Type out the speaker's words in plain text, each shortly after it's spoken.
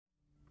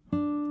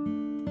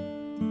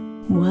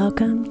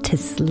Welcome to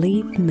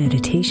Sleep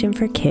Meditation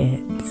for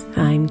Kids.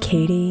 I'm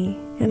Katie,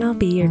 and I'll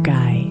be your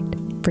guide.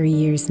 For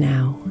years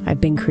now, I've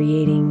been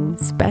creating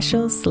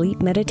special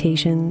sleep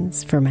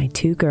meditations for my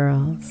two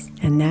girls,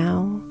 and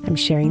now I'm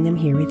sharing them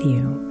here with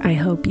you. I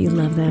hope you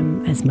love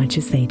them as much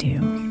as they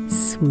do.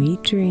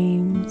 Sweet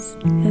dreams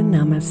and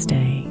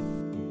namaste.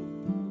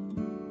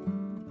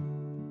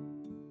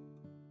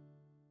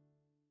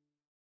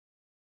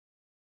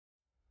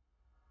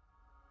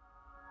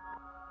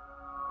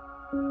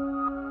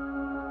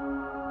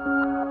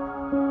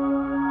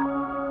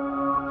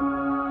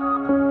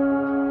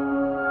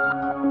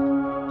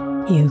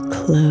 You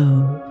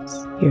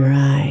close your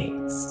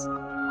eyes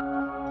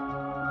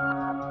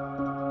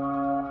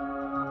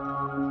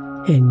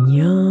and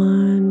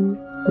yawn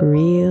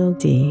real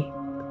deep.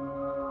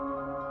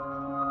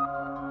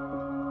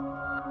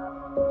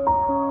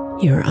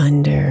 You're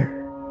under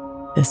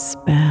the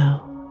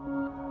spell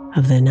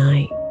of the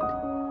night.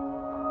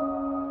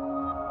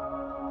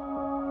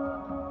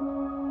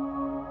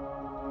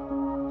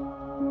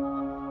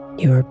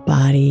 Your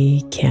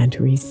body can't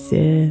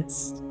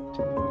resist.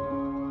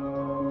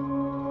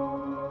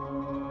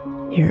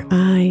 Your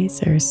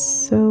eyes are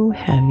so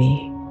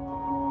heavy.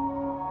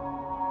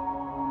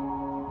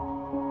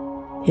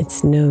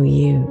 It's no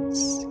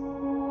use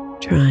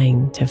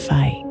trying to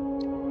fight.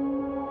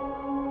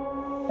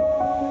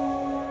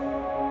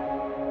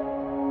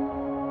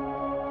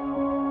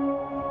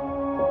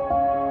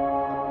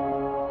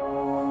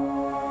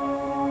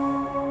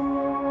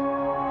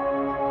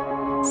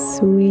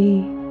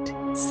 Sweet,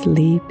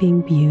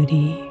 sleeping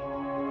beauty.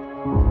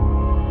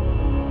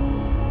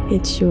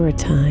 It's your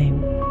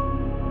time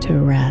to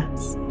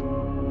rest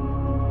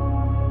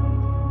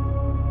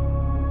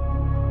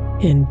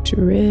and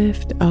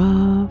drift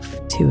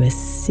off to a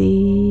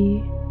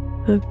sea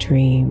of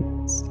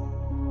dreams.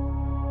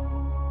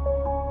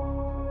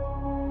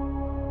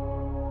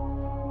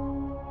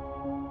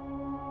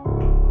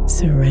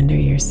 Surrender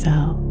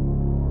yourself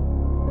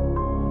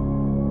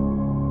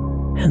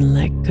and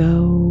let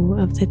go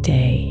of the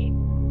day.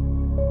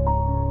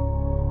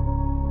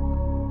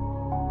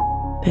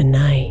 The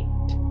night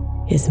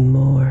is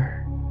more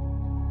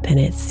than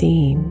it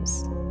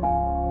seems.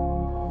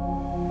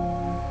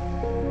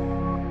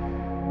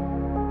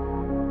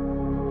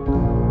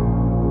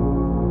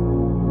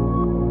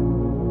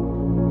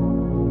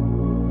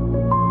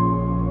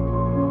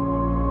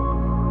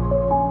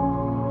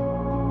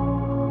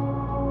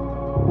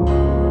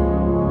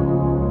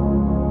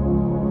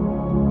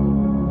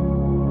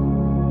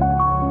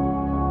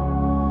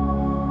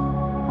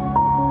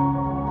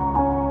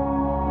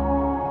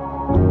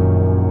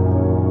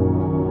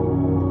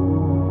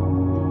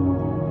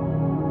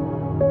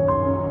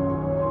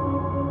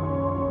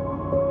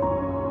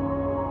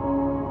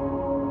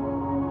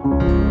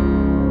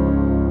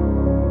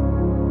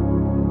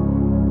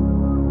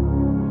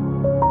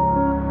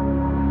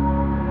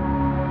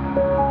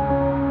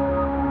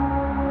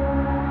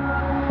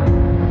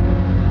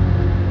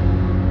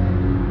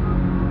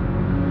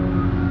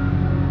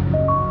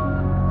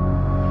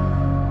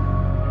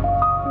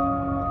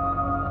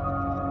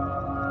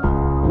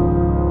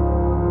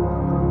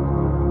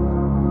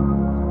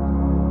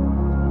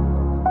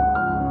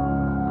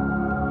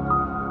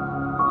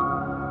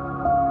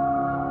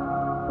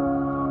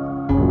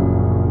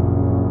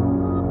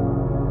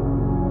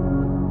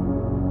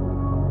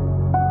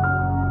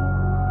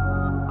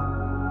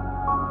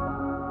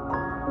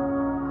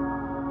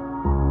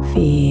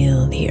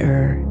 Feel the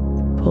earth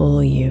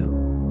pull you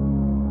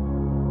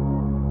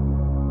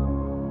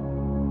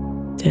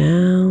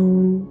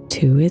down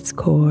to its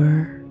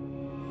core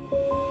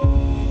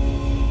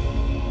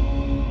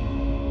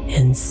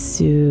and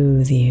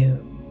soothe you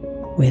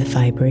with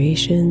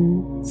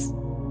vibrations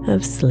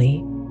of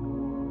sleep.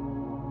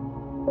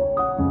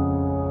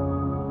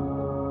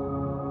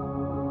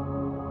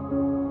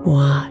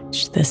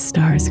 Watch the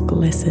stars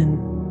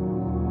glisten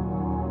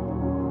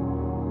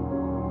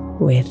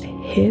with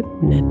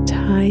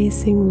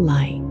hypnotizing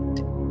light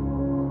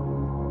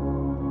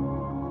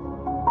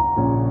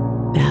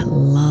that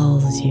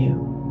lulls you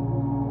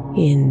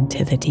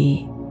into the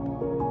deep.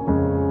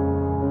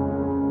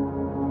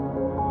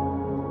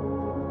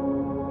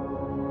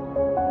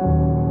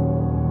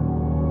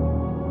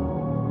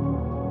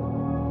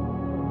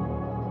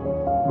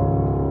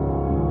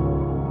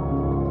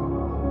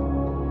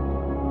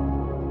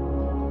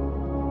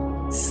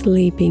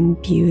 Sleeping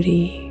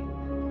beauty,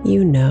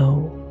 you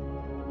know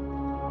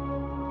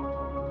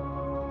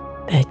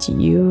that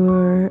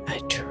you're a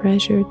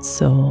treasured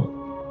soul.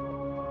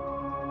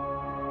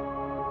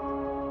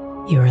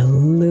 You're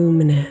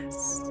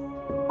luminous,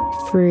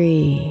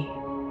 free,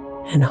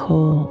 and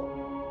whole.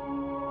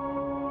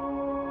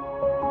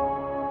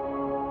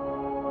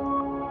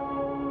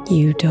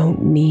 You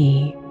don't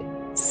need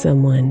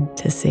someone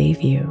to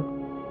save you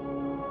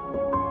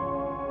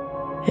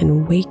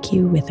and wake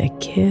you with a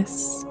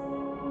kiss.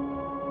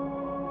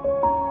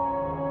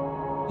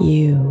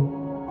 You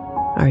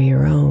are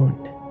your own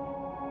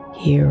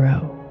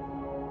hero.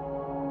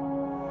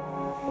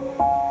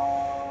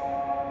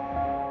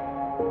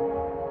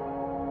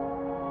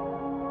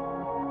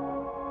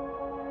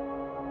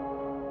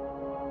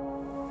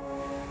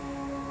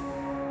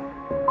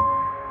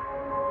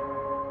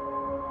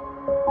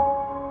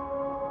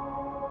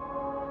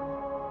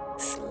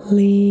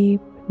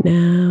 Sleep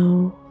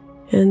now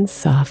and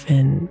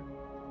soften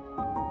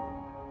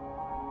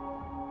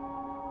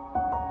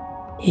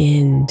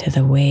into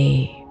the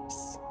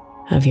waves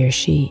of your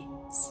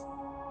sheets.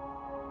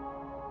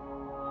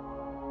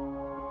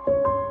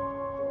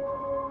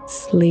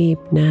 Sleep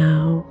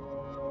now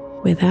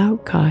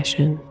without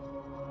caution.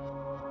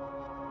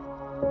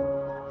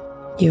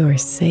 You're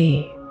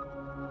safe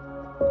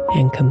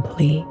and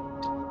complete.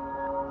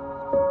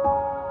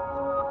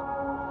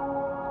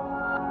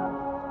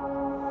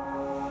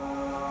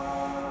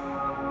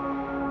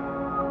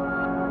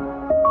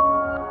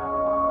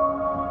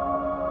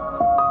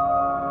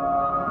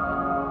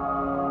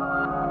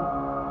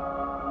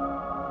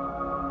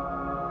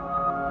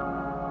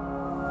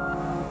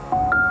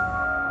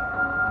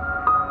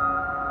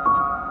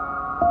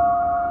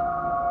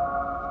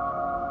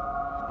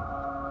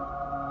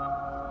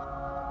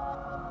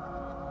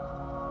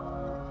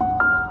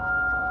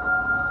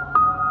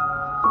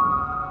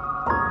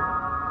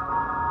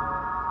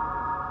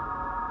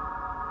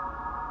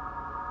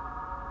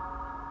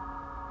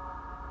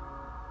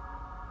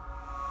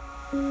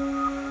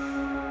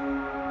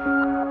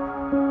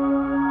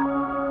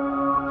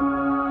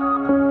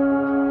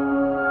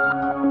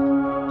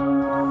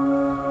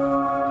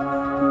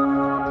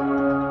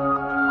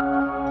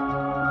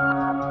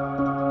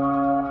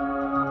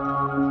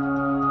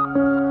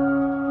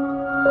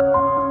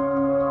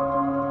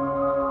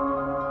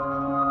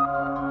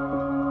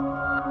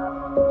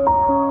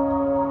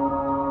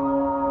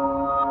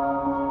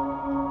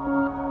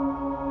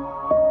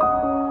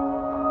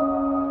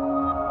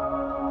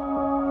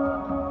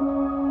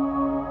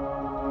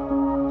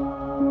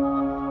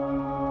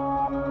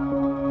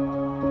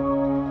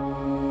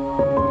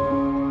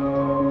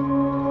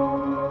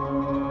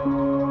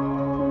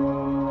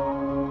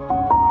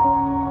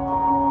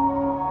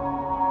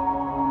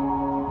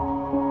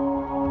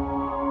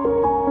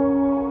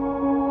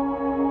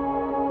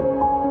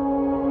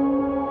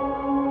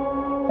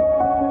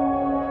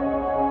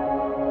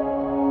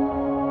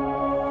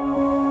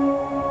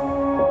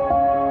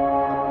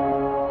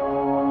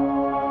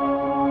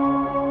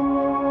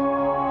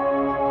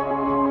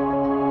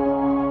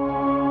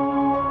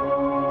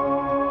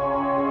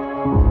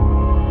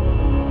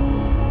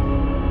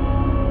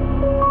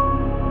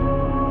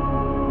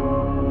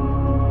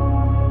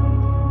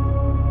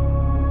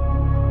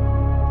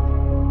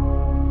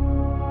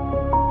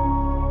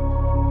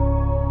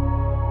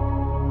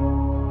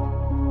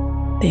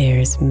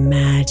 There's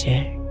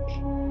magic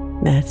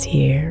that's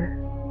here.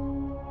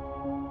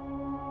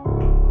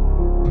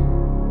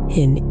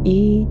 In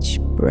each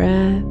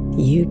breath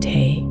you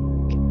take,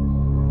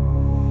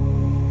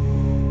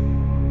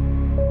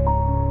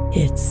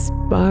 it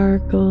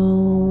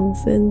sparkles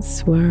and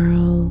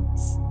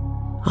swirls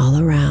all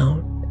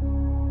around.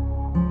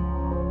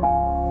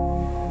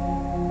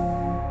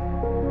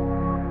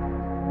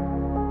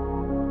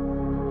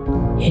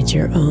 It's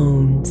your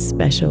own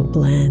special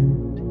blend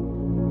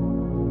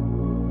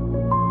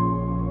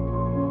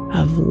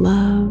of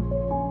love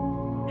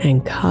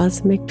and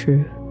cosmic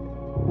truth.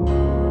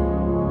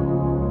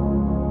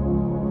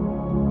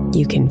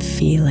 You can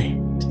feel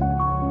it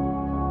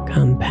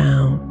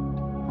compound.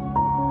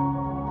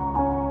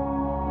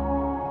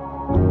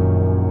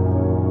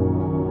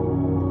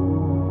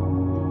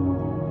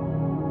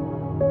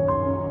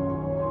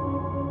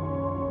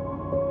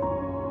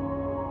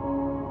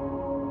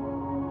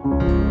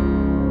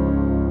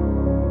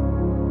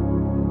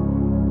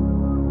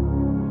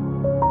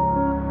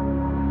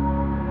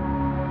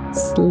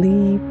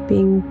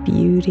 Sleeping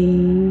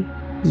beauty,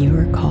 you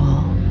are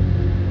called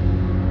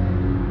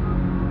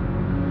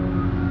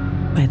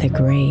by the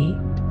great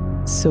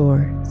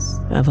source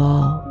of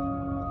all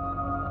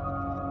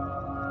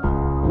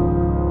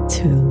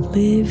to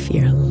live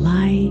your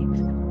life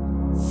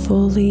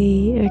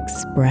fully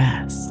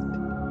expressed.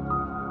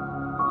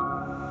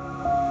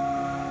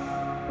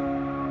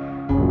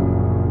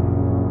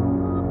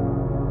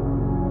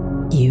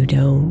 You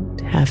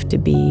don't have to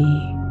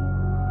be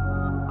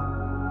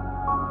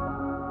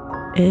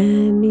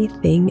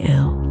anything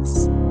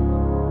else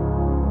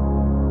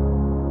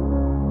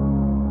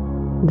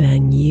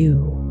than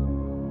you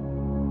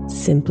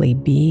simply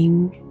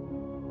being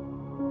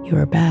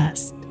your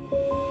best.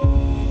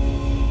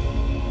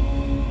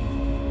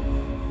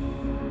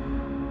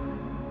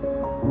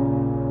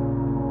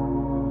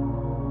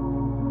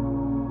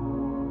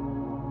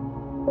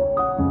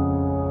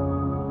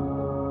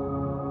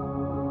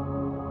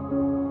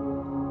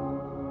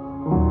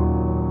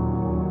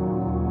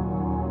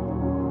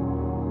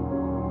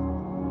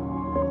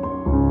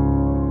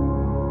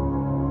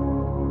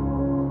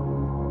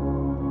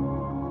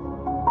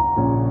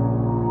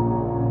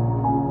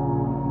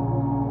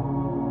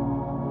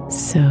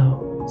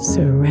 So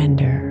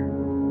surrender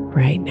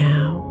right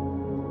now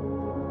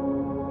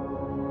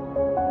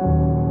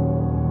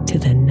to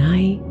the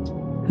night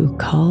who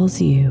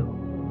calls you,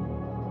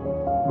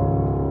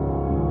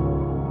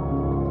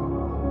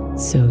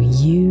 so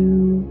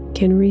you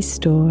can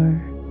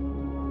restore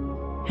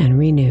and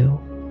renew.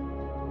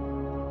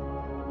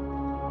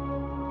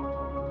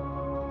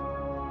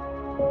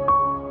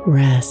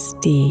 Rest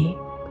deep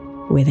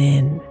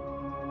within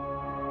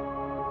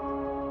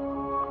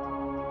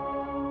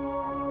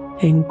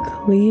and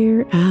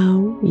clear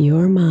out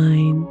your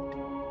mind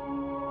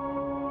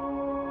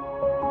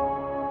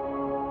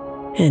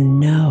and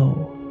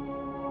know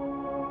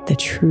the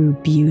true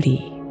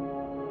beauty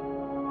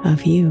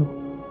of you.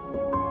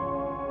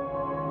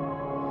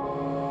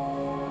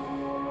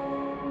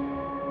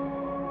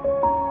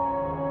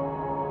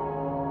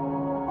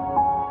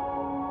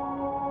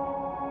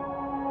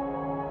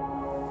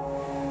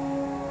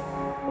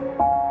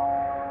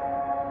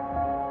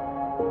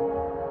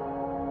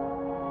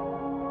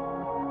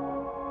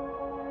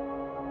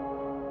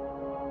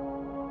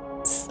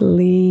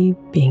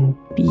 Sleeping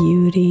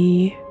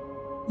beauty,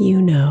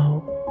 you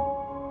know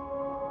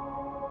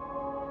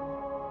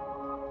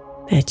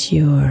that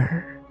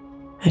you're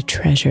a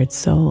treasured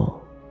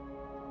soul.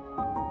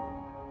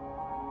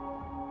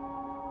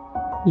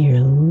 You're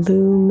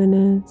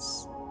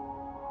luminous,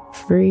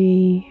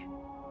 free,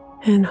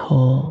 and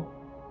whole.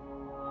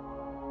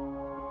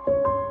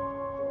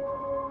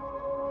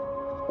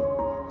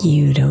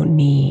 You don't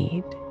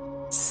need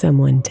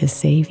someone to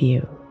save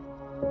you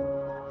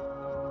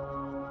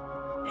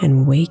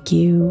and wake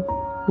you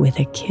with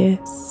a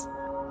kiss.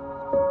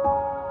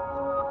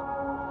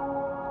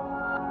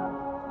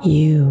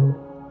 You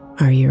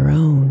are your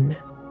own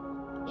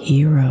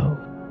hero.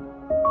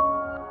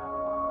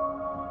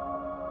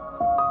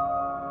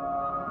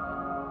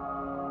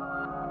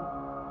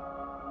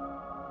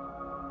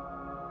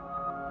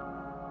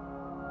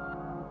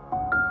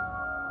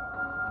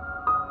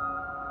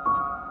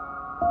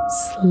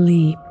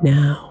 Sleep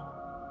now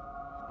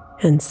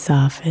and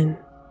soften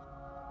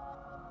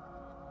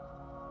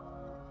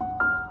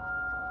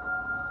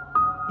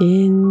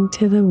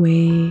into the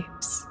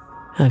waves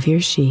of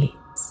your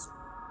sheets.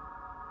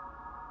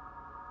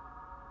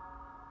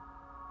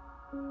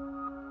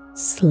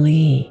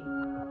 Sleep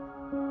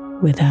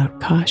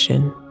without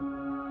caution.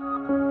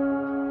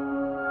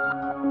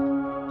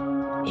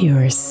 You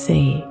are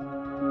safe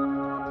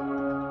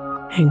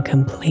and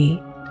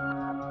complete.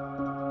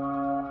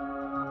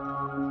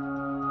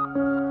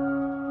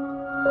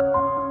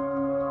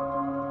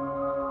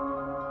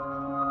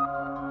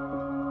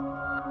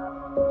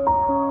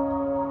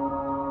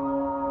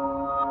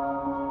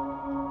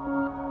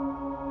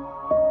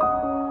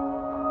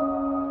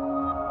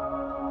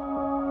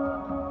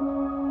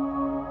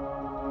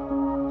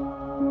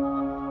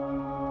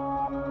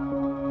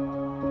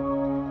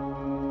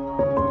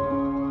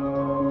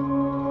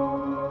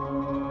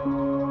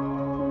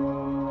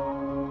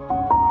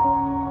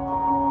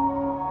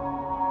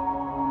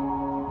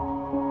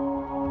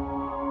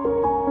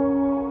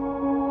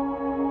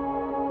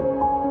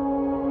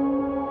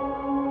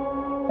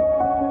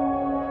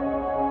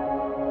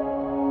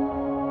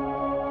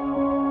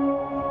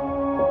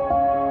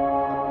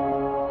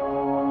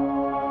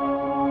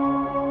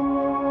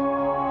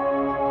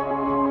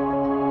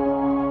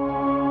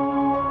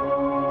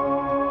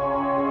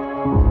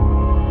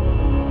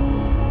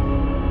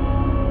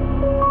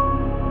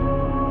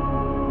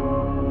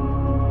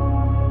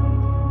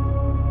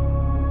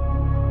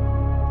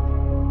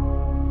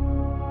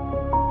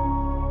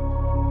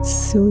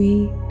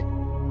 Sweet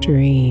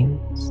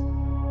dreams,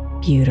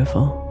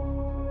 beautiful.